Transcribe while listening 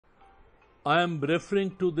I am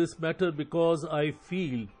referring to this matter because I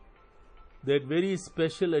feel that very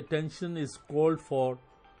special attention is called for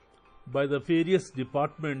by the various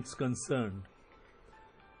departments concerned.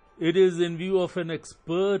 It is in view of an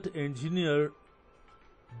expert engineer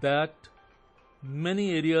that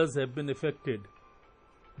many areas have been affected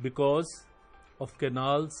because of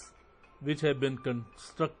canals which have been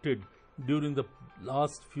constructed during the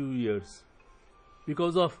last few years,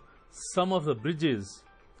 because of some of the bridges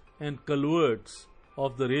and culverts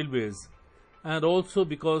of the railways, and also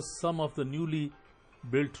because some of the newly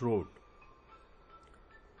built road.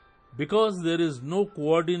 Because there is no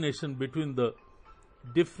coordination between the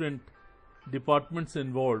different departments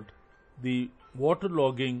involved, the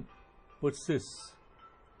waterlogging persists.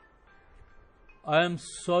 I am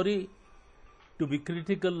sorry to be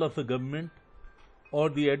critical of the government or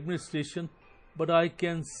the administration, but I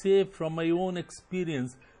can say from my own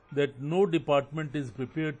experience that no department is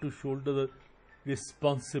prepared to shoulder the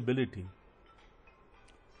responsibility.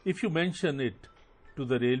 If you mention it to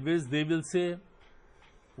the railways, they will say,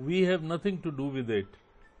 we have nothing to do with it.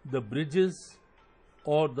 The bridges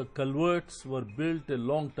or the culverts were built a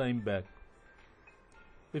long time back.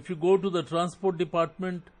 If you go to the transport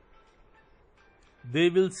department, they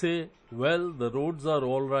will say, well, the roads are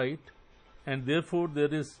all right and therefore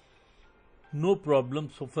there is no problem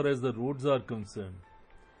so far as the roads are concerned.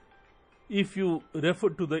 If you refer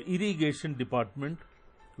to the irrigation department,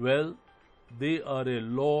 well, they are a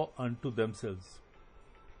law unto themselves.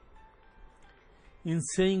 In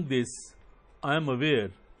saying this, I am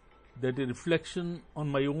aware that a reflection on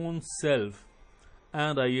my own self,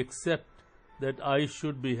 and I accept that I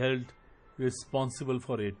should be held responsible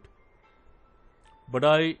for it. But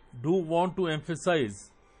I do want to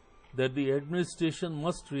emphasize that the administration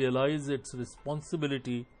must realize its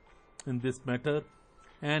responsibility in this matter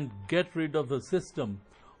and get rid of the system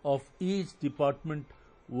of each department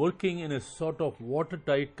working in a sort of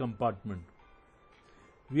watertight compartment.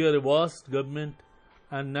 We are a vast government,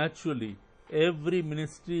 and naturally every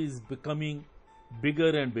ministry is becoming bigger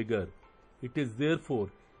and bigger. It is therefore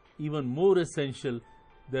even more essential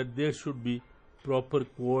that there should be proper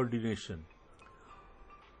coordination.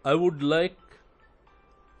 I would like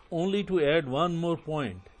only to add one more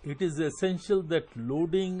point. It is essential that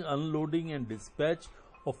loading, unloading and dispatch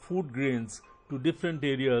of food grains to different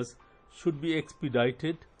areas should be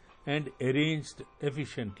expedited and arranged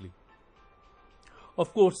efficiently.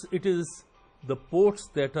 Of course, it is the ports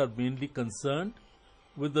that are mainly concerned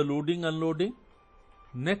with the loading, unloading.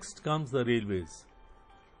 Next comes the railways.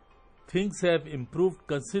 Things have improved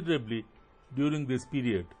considerably during this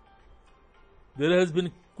period. There has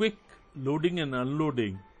been quick loading and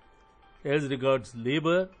unloading. As regards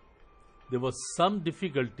labor, there was some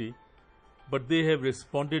difficulty, but they have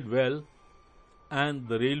responded well, and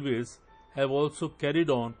the railways have also carried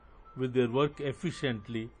on with their work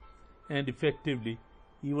efficiently and effectively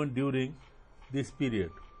even during this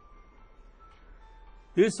period.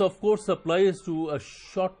 This of course applies to a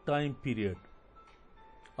short time period.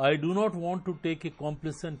 I do not want to take a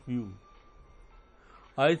complacent view.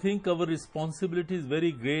 I think our responsibility is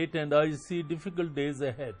very great and I see difficult days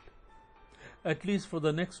ahead, at least for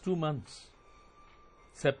the next 2 months,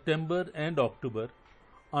 September and October,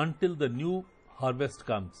 until the new harvest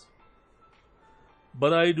comes.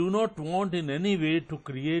 But I do not want in any way to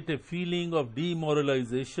create a feeling of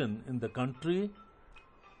demoralization in the country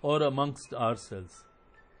or amongst ourselves.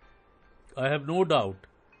 I have no doubt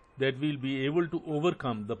that we will be able to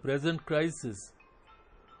overcome the present crisis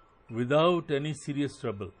without any serious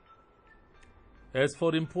trouble. As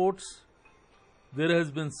for imports, there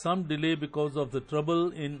has been some delay because of the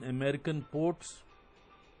trouble in American ports.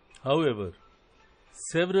 However,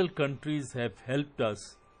 several countries have helped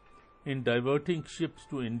us in diverting ships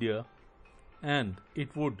to India, and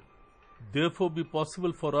it would therefore be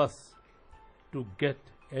possible for us to get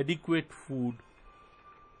adequate food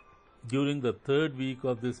during the 3rd week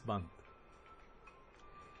of this month.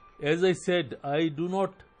 As I said, I do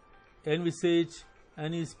not envisage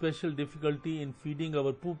any special difficulty in feeding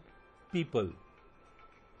our people.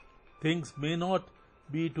 Things may not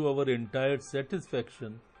be to our entire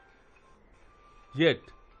satisfaction, yet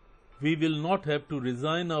we will not have to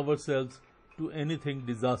resign ourselves to anything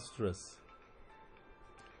disastrous.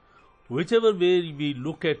 Whichever way we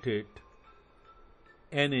look at it,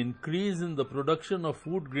 an increase in the production of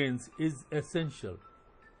food grains is essential.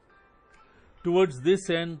 Towards this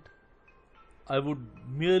end, I would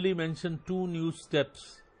merely mention 2 new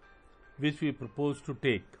steps which we propose to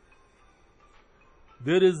take.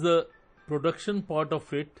 There is the production part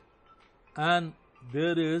of it and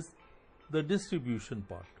there is the distribution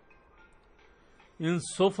part.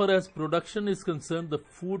 Insofar as production is concerned, the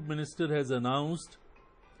Food Minister has announced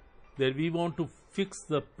that we want to fix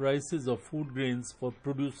the prices of food grains for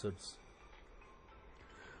producers.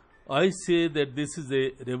 I say that this is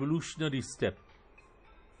a revolutionary step.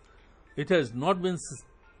 It has not been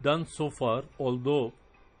done so far, although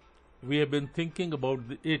we have been thinking about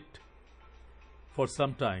it for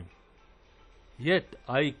some time. Yet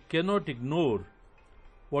I cannot ignore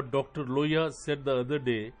what Dr. Loya said the other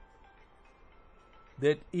day,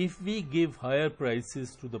 that if we give higher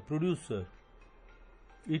prices to the producer,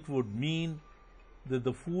 it would mean that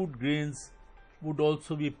the food grains would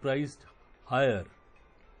also be priced higher.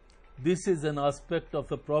 This is an aspect of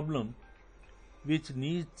the problem which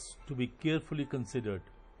needs to be carefully considered.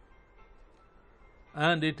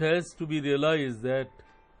 And it has to be realized that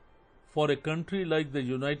for a country like the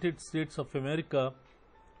United States of America,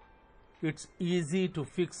 it's easy to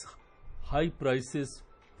fix high prices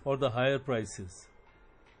or the higher prices.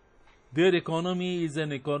 Their economy is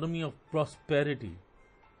an economy of prosperity.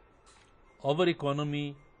 Our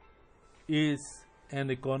economy is an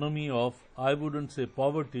economy of, I wouldn't say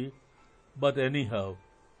poverty, but anyhow.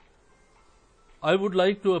 I would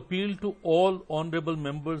like to appeal to all honorable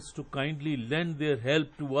members to kindly lend their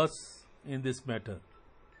help to us in this matter.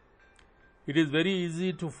 It is very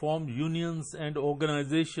easy to form unions and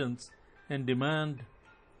organizations and demand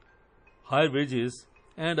higher wages,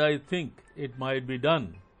 and I think it might be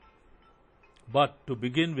done. But to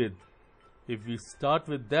begin with, if we start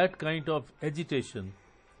with that kind of agitation,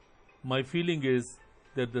 my feeling is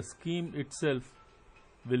that the scheme itself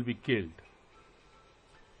will be killed.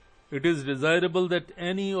 It is desirable that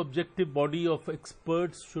any objective body of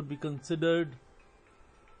experts should be considered.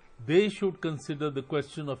 They should consider the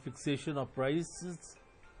question of fixation of prices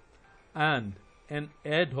and an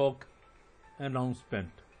ad hoc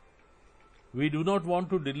announcement. We do not want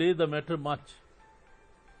to delay the matter much.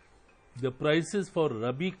 The prices for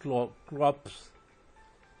Rabi crops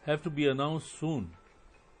have to be announced soon,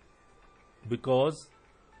 because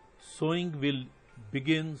sowing will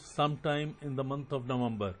begin sometime in the month of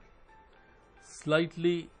November,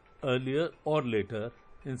 slightly earlier or later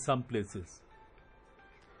in some places.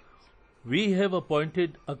 We have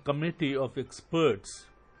appointed a committee of experts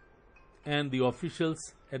and the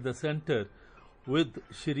officials at the center with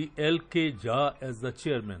Shree L.K. Jha as the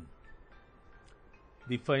chairman.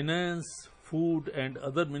 The finance, food and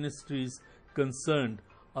other ministries concerned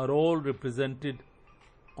are all represented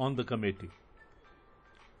on the committee.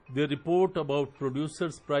 The report about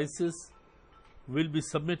producers' prices will be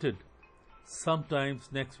submitted sometimes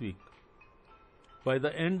next week. By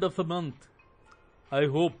the end of the month, I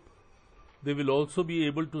hope they will also be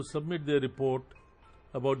able to submit their report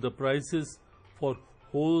about the prices for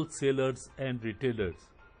wholesalers and retailers.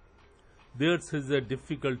 Theirs is a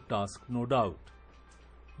difficult task, no doubt,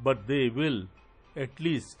 but they will, at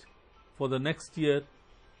least for the next year,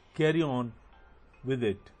 carry on with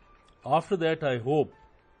it. After that, I hope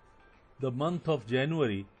the month of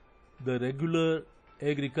January, the regular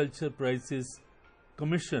Agriculture Prices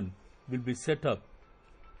Commission will be set up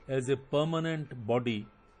as a permanent body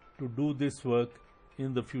to do this work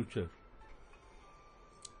in the future.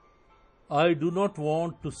 I do not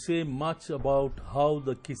want to say much about how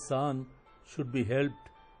the Kisan should be helped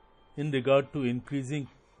in regard to increasing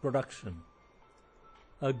production.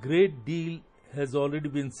 A great deal has already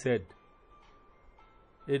been said.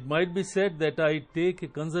 It might be said that I take a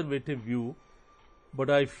conservative view, but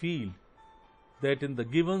I feel that in the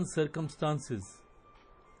given circumstances,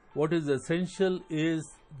 what is essential is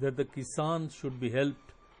that the Kisan should be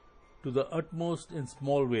helped to the utmost in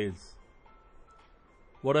small ways.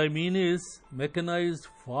 What I mean is, mechanized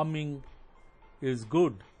farming is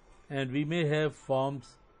good, and we may have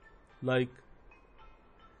farms like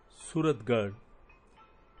Suratgarh.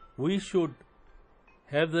 We should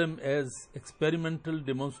have them as experimental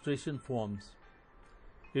demonstration farms.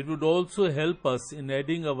 It would also help us in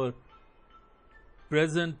adding our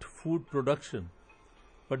present food production,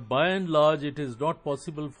 but by and large it is not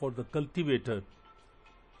possible for the cultivator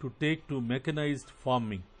to take to mechanized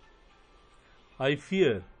farming. I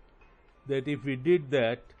fear that if we did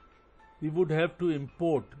that, we would have to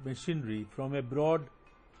import machinery from abroad,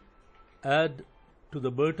 add to the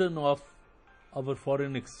burden of our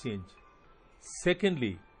foreign exchange.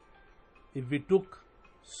 Secondly, if we took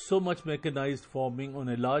so much mechanized farming on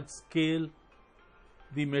a large scale,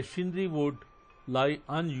 the machinery would lie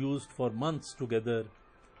unused for months together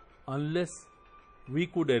unless we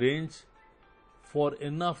could arrange for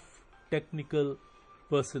enough technical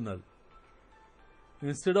personnel.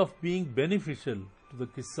 Instead of being beneficial to the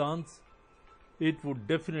Kisans, it would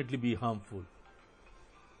definitely be harmful.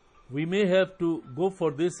 We may have to go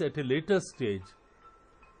for this at a later stage,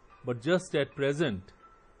 but just at present,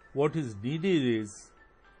 what is needed is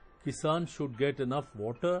Kisan should get enough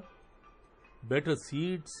water, better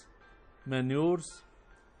seeds, manures,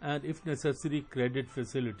 and if necessary, credit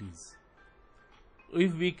facilities.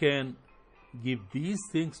 If we can give these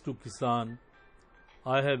things to Kisan,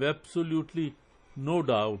 I have absolutely no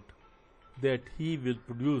doubt that he will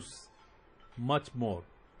produce much more.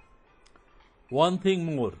 One thing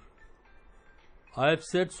more. I have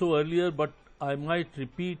said so earlier, but I might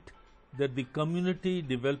repeat that the community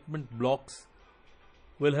development blocks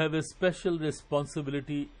will have a special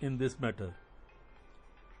responsibility in this matter.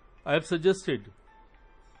 I have suggested,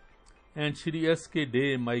 and Shri S.K.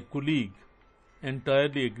 Day, my colleague,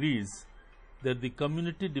 entirely agrees, that the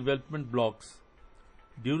community development blocks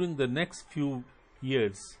during the next few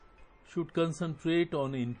years should concentrate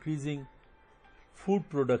on increasing food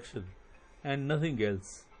production and nothing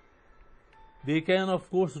else. They can of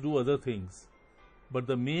course do other things, but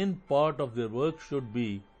the main part of their work should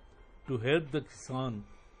be to help the Kisan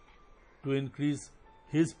to increase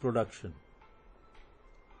his production.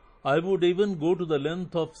 I would even go to the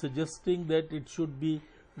length of suggesting that it should be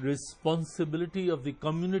responsibility of the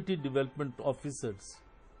community development officers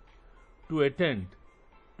to attend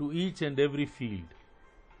to each and every field.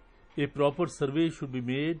 A proper survey should be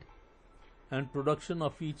made and production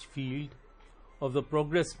of each field, of the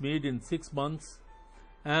progress made in 6 months,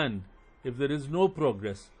 and if there is no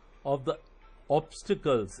progress, of the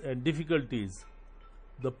obstacles and difficulties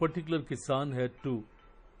the particular Kisan had to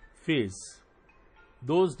face.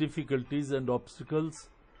 Those difficulties and obstacles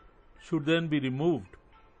should then be removed.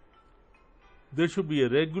 There should be a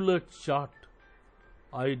regular chart.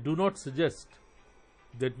 I do not suggest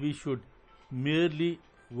that we should merely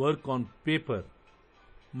work on paper.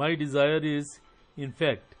 My desire is, in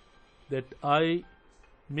fact, that I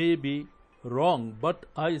may be wrong, but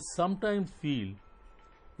I sometimes feel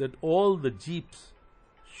that all the jeeps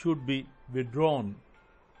should be withdrawn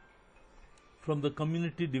from the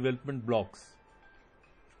community development blocks.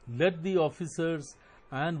 Let the officers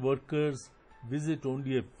and workers visit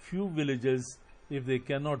only a few villages if they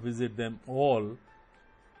cannot visit them all,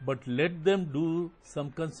 but let them do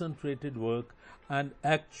some concentrated work and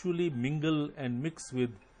actually mingle and mix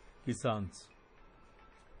with Kisans.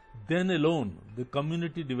 Then alone the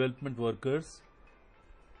community development workers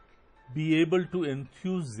be able to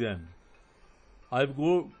enthuse them. I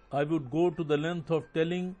would go to the length of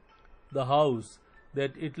telling the House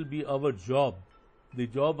that it will be our job, the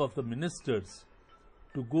job of the ministers,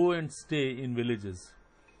 to go and stay in villages.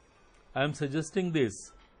 I am suggesting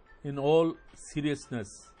this in all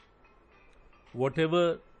seriousness.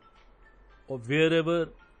 Whatever or wherever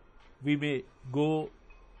we may go,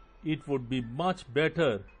 it would be much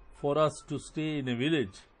better for us to stay in a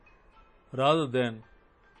village rather than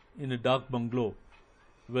in a dark bungalow.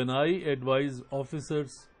 When I advise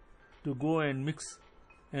officers to go and mix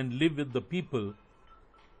and live with the people,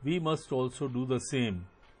 we must also do the same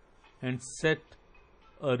and set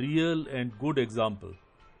a real and good example.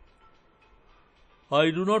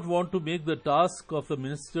 I do not want to make the task of the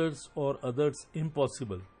ministers or others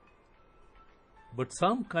impossible, but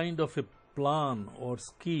some kind of a plan or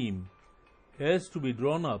scheme has to be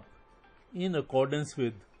drawn up in accordance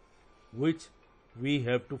with which we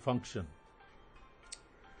have to function.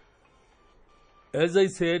 As I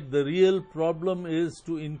said, the real problem is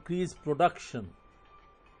to increase production.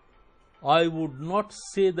 I would not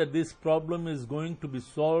say that this problem is going to be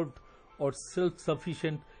solved or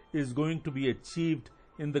self-sufficient is going to be achieved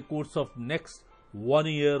in the course of next 1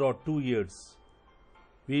 year or 2 years.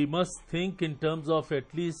 We must think in terms of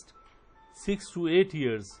at least 6 to 8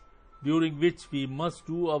 years, during which we must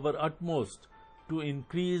do our utmost to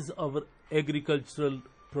increase our agricultural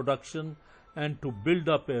production and to build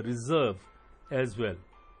up a reserve as well.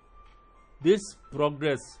 This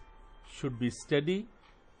progress should be steady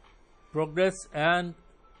progress and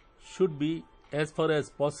should be, as far as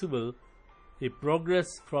possible, a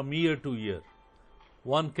progress from year to year.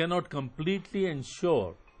 One cannot completely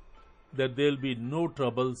ensure that there will be no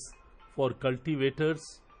troubles for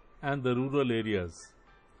cultivators and the rural areas.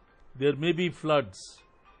 There may be floods,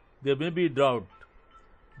 there may be drought,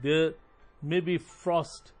 there may be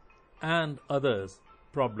frost and other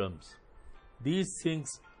problems. These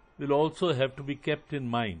things will also have to be kept in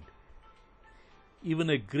mind.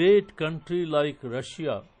 Even a great country like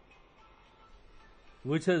Russia,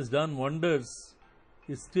 which has done wonders,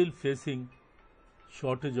 is still facing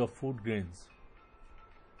shortage of food grains.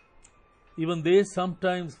 Even they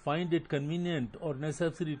sometimes find it convenient or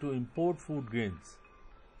necessary to import food grains.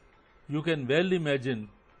 You can well imagine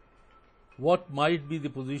what might be the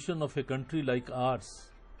position of a country like ours,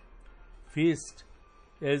 faced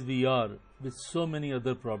as we are with so many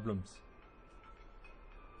other problems.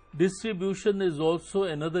 Distribution is also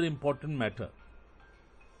another important matter.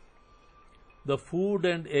 The Food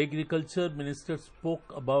and Agriculture Minister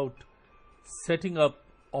spoke about setting up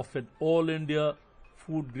of an All India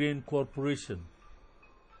Food Grain Corporation.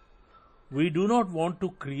 We do not want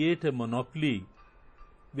to create a monopoly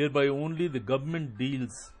whereby only the government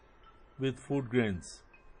deals with food grains.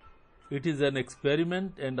 It is an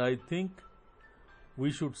experiment, and I think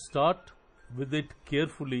we should start with it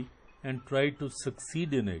carefully and try to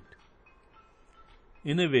succeed in it.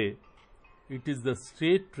 In a way, it is the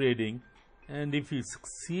state trading, and if we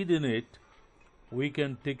succeed in it, we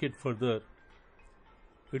can take it further.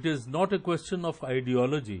 It is not a question of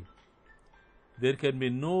ideology. There can be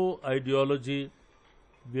no ideology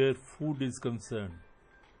where food is concerned.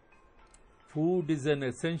 Food is an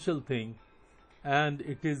essential thing, and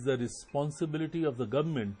it is the responsibility of the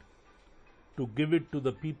government to give it to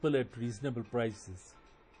the people at reasonable prices.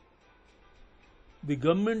 The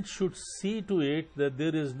government should see to it that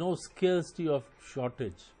there is no scarcity or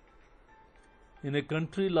shortage. In a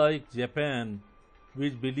country like Japan,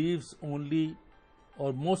 which believes only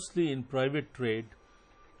or mostly in private trade,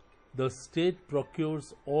 the state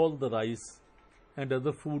procures all the rice and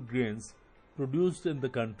other food grains produced in the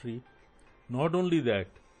country. Not only that,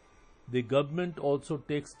 the government also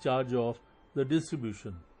takes charge of the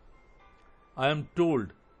distribution. I am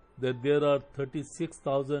told that there are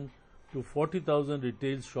 36,000 to 40,000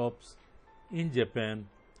 retail shops in Japan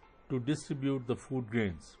to distribute the food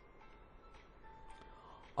grains.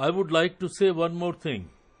 I would like to say one more thing.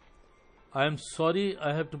 I am sorry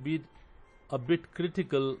I have to be a bit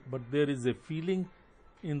critical, but there is a feeling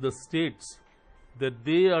in the states that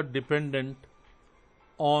they are dependent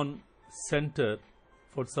on center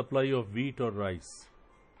for supply of wheat or rice.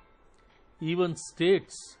 Even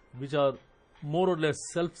states which are more or less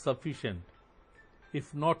self-sufficient,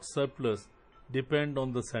 if not surplus, depend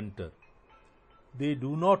on the center. They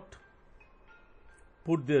do not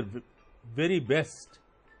put their very best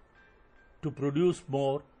to produce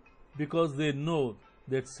more because they know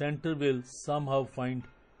that center will somehow find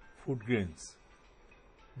food grains.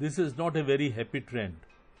 This is not a very happy trend.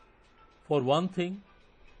 For one thing,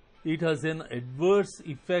 it has an adverse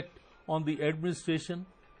effect on the administration.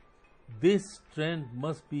 This trend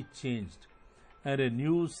must be changed and a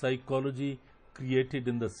new psychology created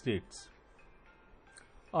in the states.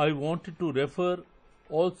 I wanted to refer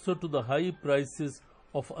also to the high prices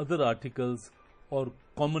of other articles or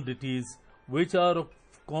commodities which are of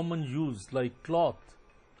common use like cloth,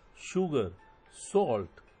 sugar, salt,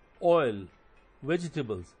 oil,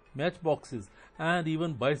 vegetables, matchboxes, and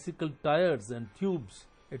even bicycle tires and tubes,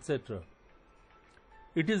 etc.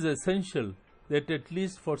 It is essential that at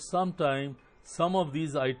least for some time some of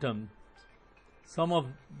these items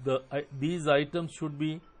should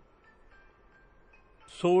be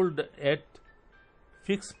sold at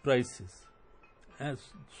fixed prices, and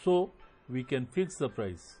so we can fix the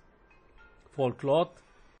price. For cloth,